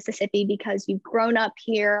everything in Mississippi because you've grown up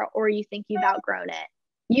here or you think you've outgrown it.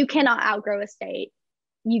 You cannot outgrow a state.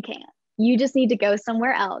 You can't. You just need to go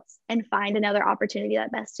somewhere else and find another opportunity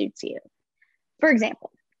that best suits you. For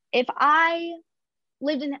example, if I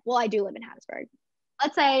lived in, I do live in Hattiesburg.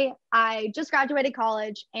 Let's say I just graduated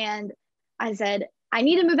college and I said, I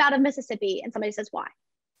need to move out of Mississippi. And somebody says, why?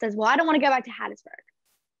 Says, well, I don't want to go back to Hattiesburg.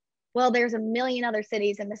 Well, there's a million other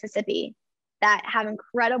cities in Mississippi that have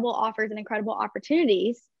incredible offers and incredible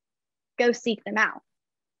opportunities. Go seek them out.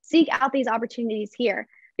 Seek out these opportunities here,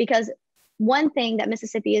 because one thing that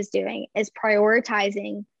Mississippi is doing is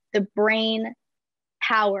prioritizing the brain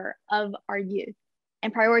power of our youth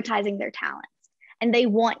and prioritizing their talents. And they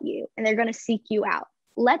want you, and they're going to seek you out.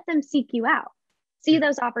 Let them seek you out. See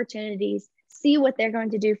those opportunities, see what they're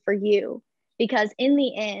going to do for you. Because in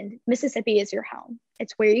the end, Mississippi is your home.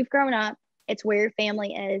 It's where you've grown up. It's where your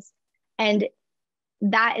family is. And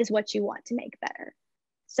that is what you want to make better.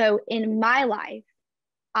 So in my life,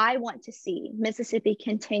 I want to see Mississippi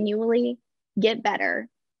continually get better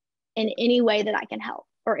in any way that I can help,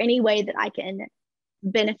 or any way that I can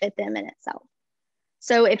benefit them in itself.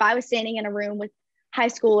 So if I was standing in a room with high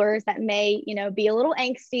schoolers that may, be a little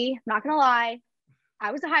angsty, I'm not going to lie,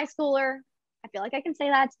 I was a high schooler. I feel like I can say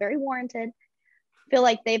that. It's very warranted. I feel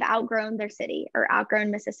like they've outgrown their city or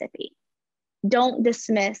outgrown Mississippi. Don't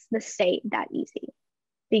dismiss the state that easy,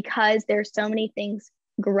 because there's so many things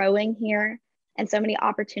growing here and so many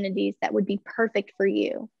opportunities that would be perfect for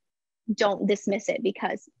you. Don't dismiss it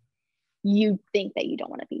because you think that you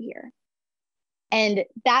don't want to be here. And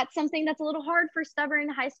that's something that's a little hard for stubborn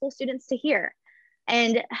high school students to hear.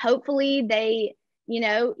 And hopefully they,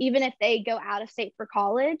 even if they go out of state for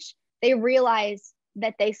college, they realize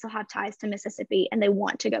that they still have ties to Mississippi and they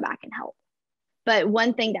want to go back and help. But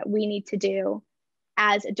one thing that we need to do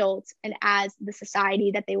as adults and as the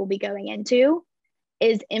society that they will be going into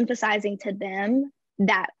is emphasizing to them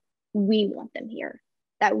that we want them here,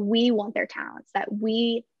 that we want their talents, that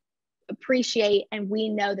we appreciate and we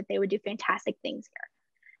know that they would do fantastic things here.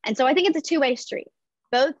 And so I think it's a two-way street.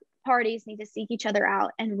 Both parties need to seek each other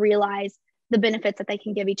out and realize the benefits that they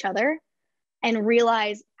can give each other, and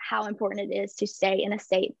realize how important it is to stay in a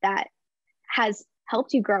state that has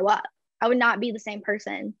helped you grow up. I would not be the same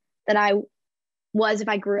person that I was if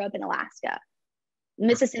I grew up in Alaska.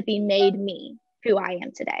 Mississippi made me, who I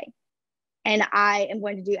am today. And I am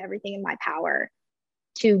going to do everything in my power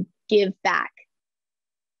to give back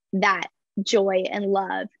that joy and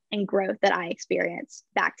love and growth that I experienced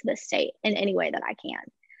back to the state in any way that I can.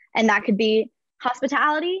 And that could be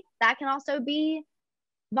hospitality. That can also be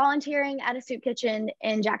volunteering at a soup kitchen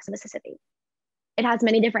in Jackson, Mississippi. It has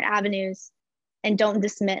many different avenues, and don't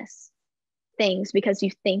dismiss things because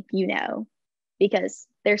you think you know, because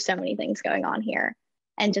there's so many things going on here,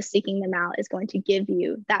 and just seeking them out is going to give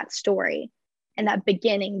you that story and that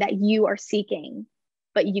beginning that you are seeking,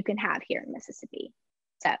 but you can have here in Mississippi.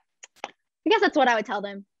 So I guess that's what I would tell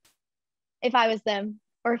them if I was them,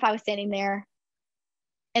 or if I was standing there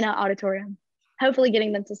in an auditorium, hopefully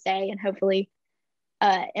getting them to stay, and hopefully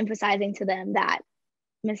emphasizing to them that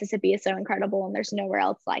Mississippi is so incredible and there's nowhere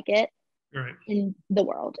else like it in the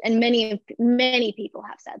world. And many, many people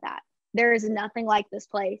have said that. There is nothing like this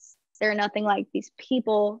place. There are nothing like these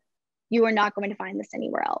people. You are not going to find this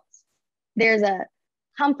anywhere else. There's a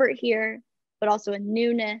comfort here, but also a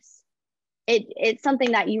newness. It's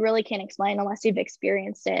something that you really can't explain unless you've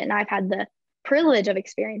experienced it. And I've had the privilege of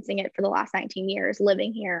experiencing it for the last 19 years,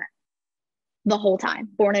 living here the whole time,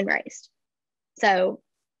 born and raised. So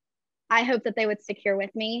I hope that they would stick here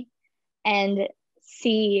with me and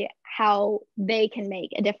see how they can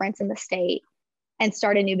make a difference in the state and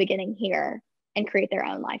start a new beginning here and create their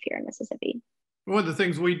own life here in Mississippi. One of the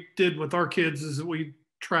things we did with our kids is that we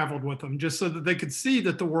traveled with them just so that they could see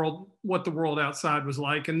that what the world outside was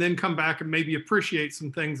like, and then come back and maybe appreciate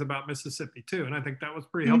some things about Mississippi too. And I think that was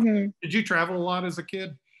pretty helpful. Mm-hmm. Did you travel a lot as a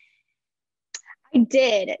kid? I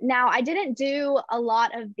did. Now, I didn't do a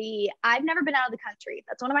lot of I've never been out of the country.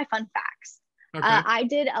 That's one of my fun facts. Okay. I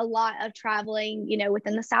did a lot of traveling,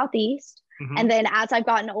 within the Southeast. Mm-hmm. And then as I've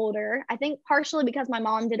gotten older, I think partially because my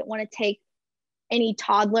mom didn't want to take any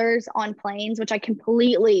toddlers on planes, which I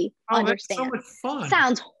completely understand. That's so much fun.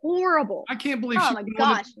 Sounds horrible. I can't believe oh my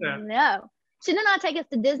gosh, no. She did not take us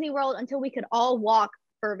to Disney World until we could all walk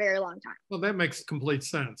for a very long time. Well, that makes complete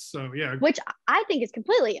sense. So yeah. Which I think is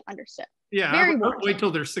completely understood. Yeah, I would wait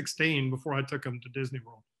till they're 16 before I took them to Disney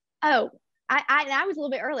World. Oh, I was a little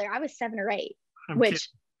bit earlier. I was 7 or 8, I'm kidding.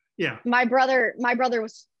 Yeah. My brother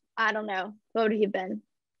was, I don't know, what would he have been?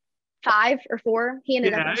 5 or 4. He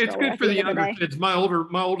ended up. Yeah, it's good for the younger kids. My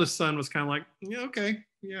oldest son was kind of like, yeah, okay,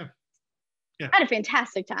 yeah. I had a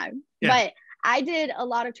fantastic time, but I did a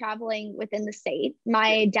lot of traveling within the state.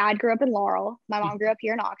 My dad grew up in Laurel. My mom grew up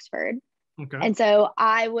here in Oxford. Okay. And so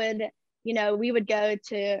I would, we would go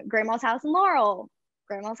to Grandma's house in Laurel,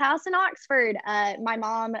 Grandma's house in Oxford. My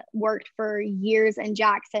mom worked for years in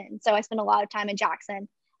Jackson. So I spent a lot of time in Jackson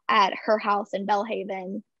at her house in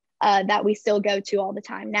Belhaven that we still go to all the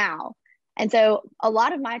time now. And so a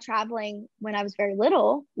lot of my traveling when I was very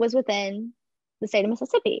little was within the state of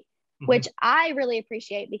Mississippi, which I really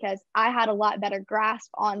appreciate because I had a lot better grasp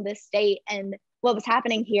on this state and what was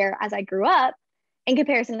happening here as I grew up in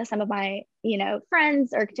comparison to some of my,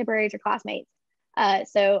 friends or contemporaries or classmates.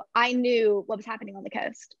 So I knew what was happening on the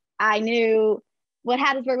coast. I knew what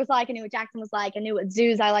Hattiesburg was like. I knew what Jackson was like. I knew what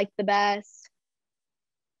zoos I liked the best.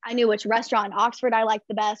 I knew which restaurant in Oxford I liked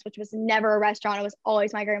the best, which was never a restaurant. It was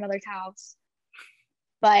always my grandmother's house.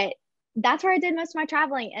 But that's where I did most of my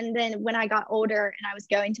traveling. And then when I got older and I was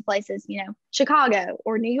going to places, Chicago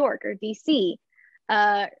or New York or DC,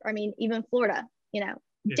 even Florida,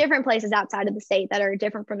 different places outside of the state that are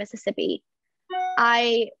different from Mississippi,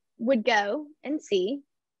 I would go and see.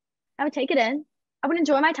 I would take it in. I would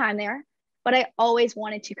enjoy my time there, but I always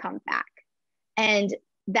wanted to come back. And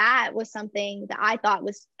that was something that I thought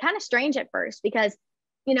was kind of strange at first because,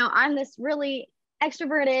 I'm this really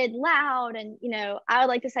extroverted, loud, and, I would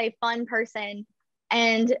like to say fun person.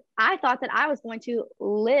 And I thought that I was going to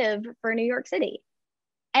live for New York City.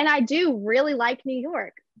 And I do really like New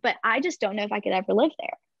York, but I just don't know if I could ever live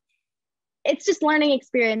there. It's just learning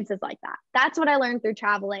experiences like that. That's what I learned through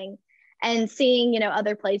traveling and seeing,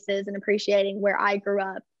 other places and appreciating where I grew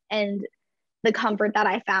up and the comfort that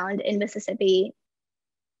I found in Mississippi,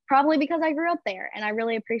 probably because I grew up there and I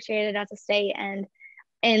really appreciate it as a state and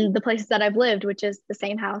in the places that I've lived, which is the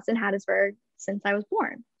same house in Hattiesburg since I was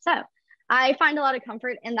born. So I find a lot of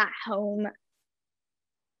comfort in that home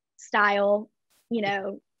style,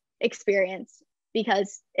 experience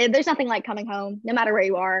because there's nothing like coming home, no matter where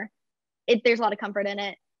you are. There's a lot of comfort in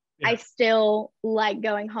it. Yeah. I still like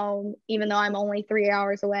going home, even though I'm only 3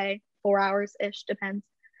 hours away, 4 hours-ish, depends.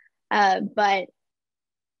 But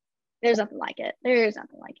there's nothing like it. There's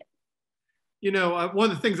nothing like it.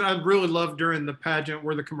 One of the things I really loved during the pageant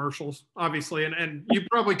were the commercials, obviously, and you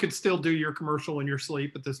probably could still do your commercial in your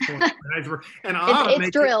sleep at this point. And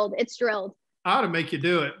it's drilled. It's drilled. I ought to make you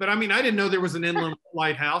do it. But I mean, I didn't know there was an inland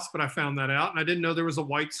lighthouse, but I found that out. And I didn't know there was a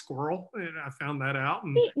white squirrel, and I found that out.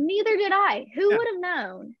 And Neither did I. Who yeah. would have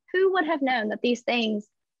known? Who would have known that these things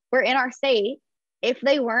were in our state if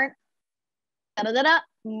they weren't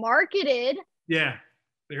marketed? Yeah,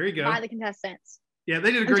 there you go. By the contestants. Yeah,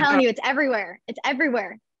 they did a great job. I'm telling you, it's everywhere. It's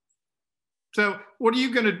everywhere. So what are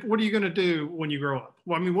you gonna do when you grow up?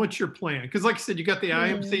 Well, I mean, what's your plan? Because like I said, you got the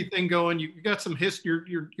IMC thing going. You got some history.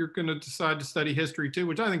 You're gonna decide to study history too,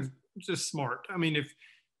 which I think is just smart. I mean, if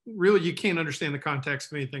really you can't understand the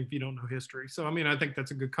context of anything if you don't know history. So I mean, I think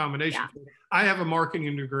that's a good combination. Yeah. I have a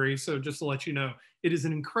marketing degree, so just to let you know, it is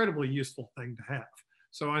an incredibly useful thing to have.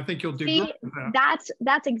 So I think you'll do great with that.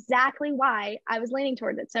 That's exactly why I was leaning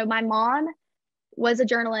towards it. So my mom was a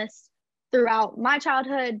journalist throughout my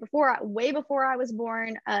childhood, way before I was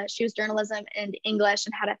born. She was journalism and English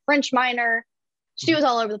and had a French minor. She was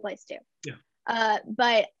all over the place too. Yeah.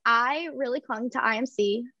 But I really clung to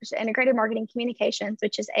IMC, which is Integrated Marketing Communications,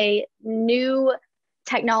 which is a new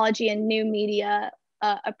technology and new media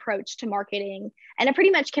approach to marketing. And it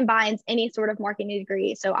pretty much combines any sort of marketing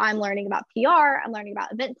degree. So I'm learning about PR, I'm learning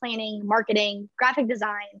about event planning, marketing, graphic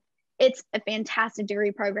design. It's a fantastic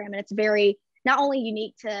degree program. And it's very not only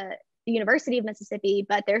unique to the University of Mississippi,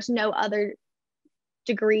 but there's no other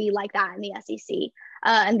degree like that in the SEC.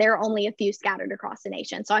 And there are only a few scattered across the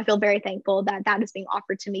nation. So I feel very thankful that that is being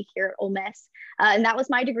offered to me here at Ole Miss. And that was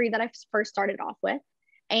my degree that I first started off with.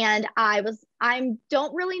 And I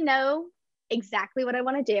don't really know exactly what I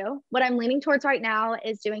want to do. What I'm leaning towards right now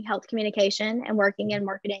is doing health communication and working in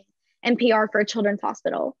marketing and PR for a children's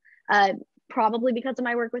hospital. Probably because of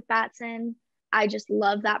my work with Batson. I just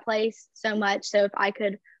love that place so much. So if I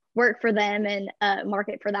could work for them and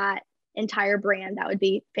market for that entire brand, that would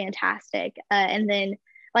be fantastic. And then,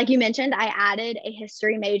 like you mentioned, I added a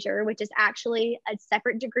history major, which is actually a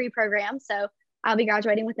separate degree program. So I'll be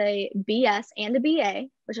graduating with a BS and a BA,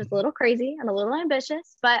 which is a little crazy and a little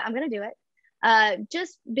ambitious, but I'm going to do it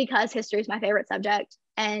just because history is my favorite subject.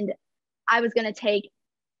 And I was going to take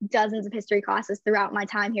dozens of history classes throughout my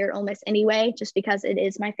time here at Ole Miss anyway, just because it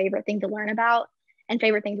is my favorite thing to learn about and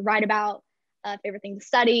favorite thing to write about, favorite thing to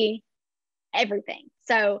study, everything.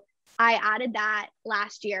 So I added that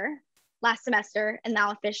last semester, and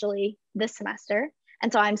now officially this semester.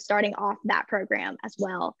 And so I'm starting off that program as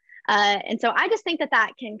well. And so I just think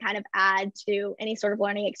that can kind of add to any sort of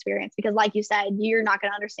learning experience, because like you said, you're not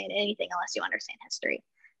going to understand anything unless you understand history.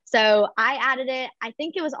 So I added it. I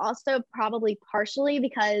think it was also probably partially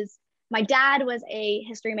because my dad was a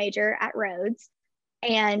history major at Rhodes,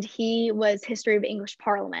 and he was history of English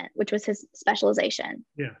Parliament, which was his specialization.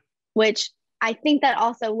 Yeah. Which I think that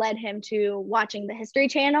also led him to watching the History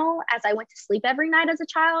Channel as I went to sleep every night as a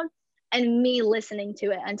child, and me listening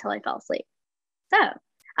to it until I fell asleep. So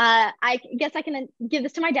I guess I can give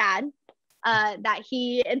this to my dad, that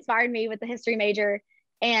he inspired me with the history major.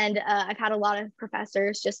 And I've had a lot of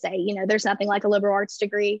professors just say, there's nothing like a liberal arts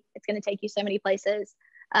degree. It's going to take you so many places.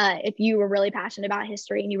 If you were really passionate about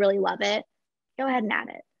history and you really love it, go ahead and add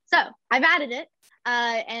it. So I've added it.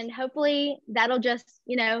 And hopefully that'll just,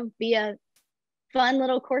 be a fun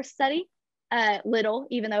little course study,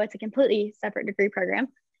 even though it's a completely separate degree program.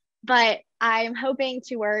 But I'm hoping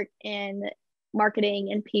to work in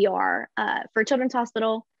marketing and PR for Children's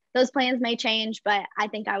Hospital. Those plans may change, but I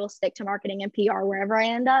think I will stick to marketing and PR wherever I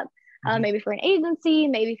end up. Maybe for an agency,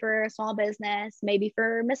 maybe for a small business, maybe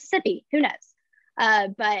for Mississippi, who knows?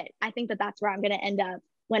 But I think that's where I'm going to end up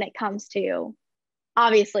when it comes to,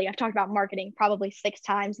 obviously, I've talked about marketing probably 6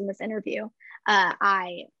 times in this interview.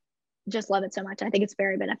 I just love it so much. I think it's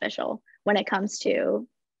very beneficial when it comes to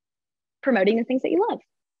promoting the things that you love.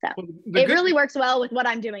 So it really works well with what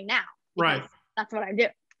I'm doing now. Right. That's what I do.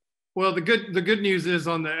 Well, the good news is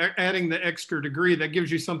on adding the extra degree, that gives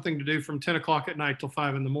you something to do from 10 o'clock at night till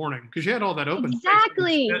 5 in the morning, because you had all that open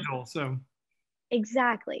exactly schedule. So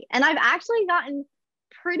exactly. And I've actually gotten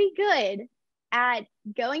pretty good at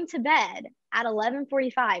going to bed at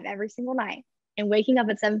 11:45 every single night and waking up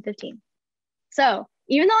at 7:15. So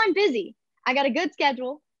even though I'm busy, I got a good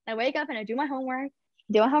schedule. I wake up and I do my homework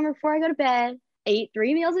before I go to bed. I eat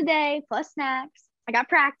 3 meals a day plus snacks. I got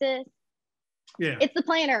practice. Yeah. It's the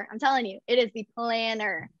planner. I'm telling you, it is the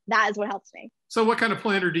planner. That is what helps me. So what kind of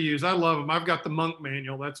planner do you use? I love them. I've got the Monk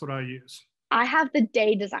manual. That's what I use. I have the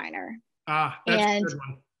Day Designer. That's a good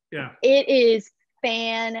one. Yeah. It is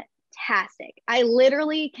fantastic. I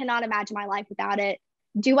literally cannot imagine my life without it.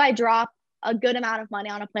 Do I drop a good amount of money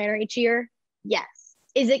on a planner each year? Yes.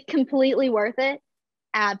 Is it completely worth it?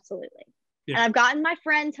 Absolutely. Yeah. And I've gotten my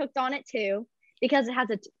friends hooked on it too, because it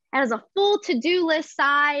has a full to-do list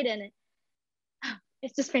side, and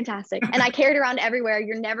It's just fantastic. And I carry it around everywhere.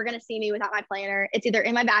 You're never going to see me without my planner. It's either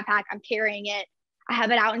in my backpack, I'm carrying it. I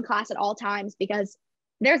have it out in class at all times because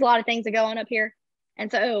there's a lot of things that go on up here.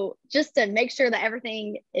 And so just to make sure that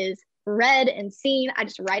everything is read and seen, I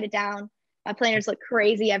just write it down. My planners look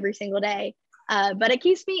crazy every single day. But it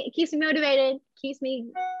keeps me motivated, keeps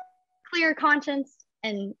me clear conscience,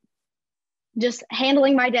 and just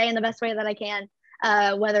handling my day in the best way that I can,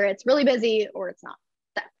 whether it's really busy or it's not.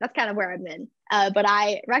 That's kind of where I've been. But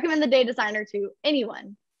I recommend the Day Designer to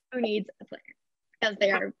anyone who needs a planner because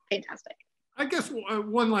they are fantastic. I guess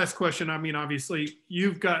one last question. I mean, obviously,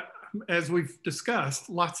 you've got, as we've discussed,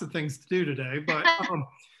 lots of things to do today. But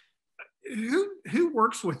who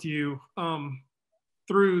works with you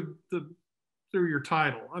through your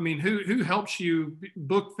title? I mean, who helps you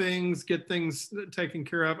book things, get things taken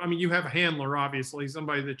care of? I mean, you have a handler, obviously,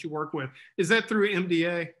 somebody that you work with. Is that through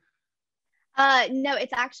MDA? No,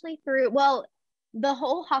 it's actually through, well, the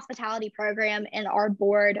whole hospitality program and our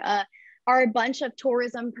board are a bunch of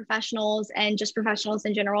tourism professionals and just professionals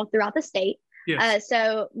in general throughout the state. Yes.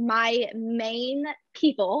 So my main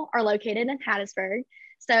people are located in Hattiesburg.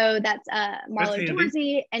 So that's Marlo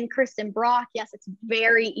Dorsey and Kristen Brock. Yes, it's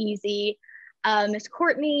very easy. Miss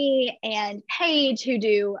Courtney and Paige, who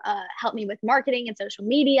do help me with marketing and social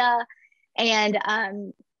media. And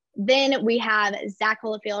then we have Zach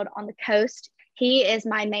Holifield on the coast. He is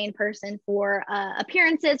my main person for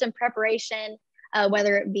appearances and preparation,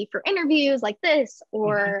 whether it be for interviews like this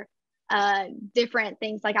or different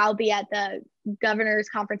things. Like I'll be at the Governor's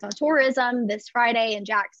Conference on Tourism this Friday in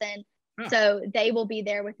Jackson. Oh. So they will be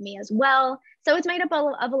there with me as well. So it's made up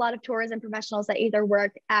of a lot of tourism professionals that either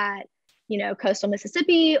work at, coastal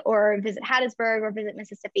Mississippi or visit Hattiesburg or visit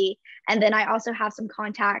Mississippi. And then I also have some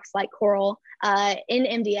contacts like Coral in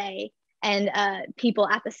MDA and people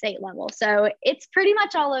at the state level. So it's pretty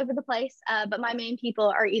much all over the place. But my main people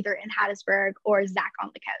are either in Hattiesburg or Zach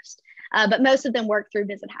on the coast. But most of them work through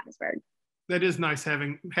Visit Hattiesburg. That is nice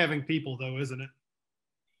having people though, isn't it?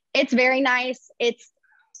 It's very nice. It's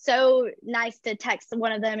so nice to text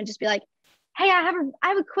one of them and just be like, hey, I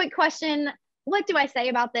have a quick question. What do I say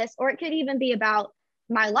about this? Or it could even be about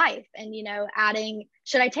my life and, adding,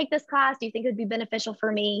 should I take this class? Do you think it would be beneficial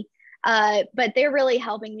for me? But they're really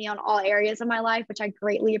helping me on all areas of my life, which I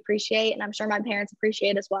greatly appreciate. And I'm sure my parents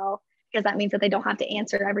appreciate as well, because that means that they don't have to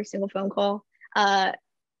answer every single phone call at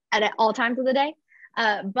all times of the day.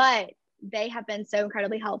 But they have been so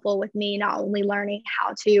incredibly helpful with me, not only learning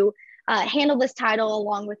how to handle this title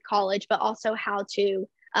along with college, but also how to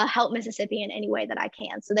help Mississippi in any way that I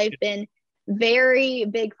can. So they've been very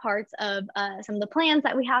big parts of some of the plans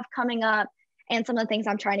that we have coming up and some of the things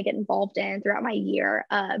I'm trying to get involved in throughout my year.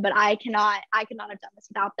 But I cannot have done this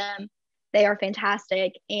without them. They are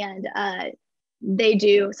fantastic, and they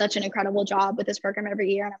do such an incredible job with this program every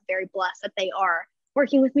year. And I'm very blessed that they are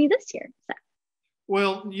working with me this year. So.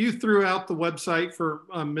 Well, you threw out the website for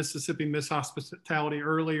Mississippi Miss Hospitality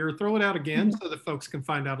earlier. Throw it out again so that folks can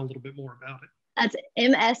find out a little bit more about it. That's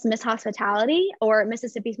MS Miss Hospitality or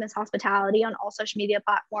Mississippi's Miss Hospitality on all social media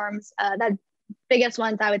platforms. The biggest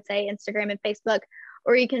ones, I would say, Instagram and Facebook,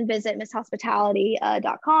 or you can visit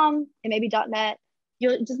misshospitality.com and maybe .net.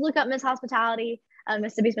 You'll just look up Miss Hospitality,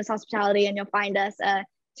 Mississippi's Miss Hospitality, and you'll find us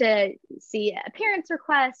to see appearance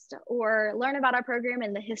requests or learn about our program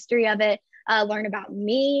and the history of it, learn about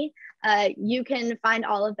me. You can find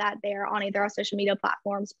all of that there on either our social media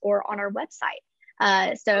platforms or on our website.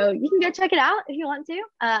 So you can go check it out if you want to.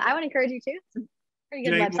 I would encourage you to. It's a pretty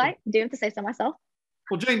good website. I do have to say so myself.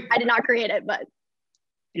 Well, Jane, I did not create it, but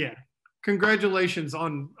yeah, congratulations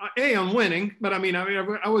on winning. But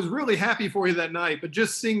I was really happy for you that night. But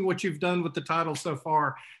just seeing what you've done with the title so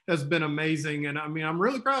far has been amazing. And I'm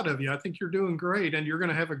really proud of you. I think you're doing great, and you're going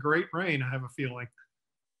to have a great reign, I have a feeling.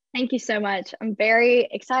 Thank you so much. I'm very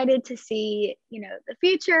excited to see, the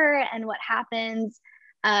future and what happens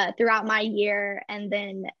throughout my year, and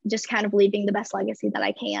then just kind of leaving the best legacy that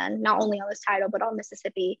I can, not only on this title, but on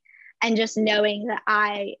Mississippi, and just knowing that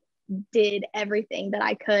I did everything that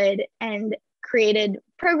I could and created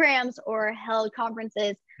programs or held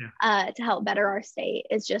conferences to help better our state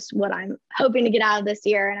is just what I'm hoping to get out of this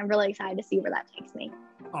year. And I'm really excited to see where that takes me.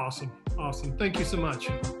 Awesome. Thank you so much.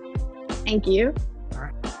 Thank you. All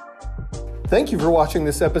right. Thank you for watching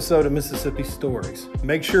this episode of Mississippi Stories.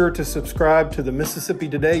 Make sure to subscribe to the Mississippi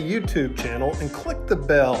Today YouTube channel and click the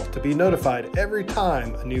bell to be notified every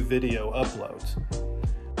time a new video uploads.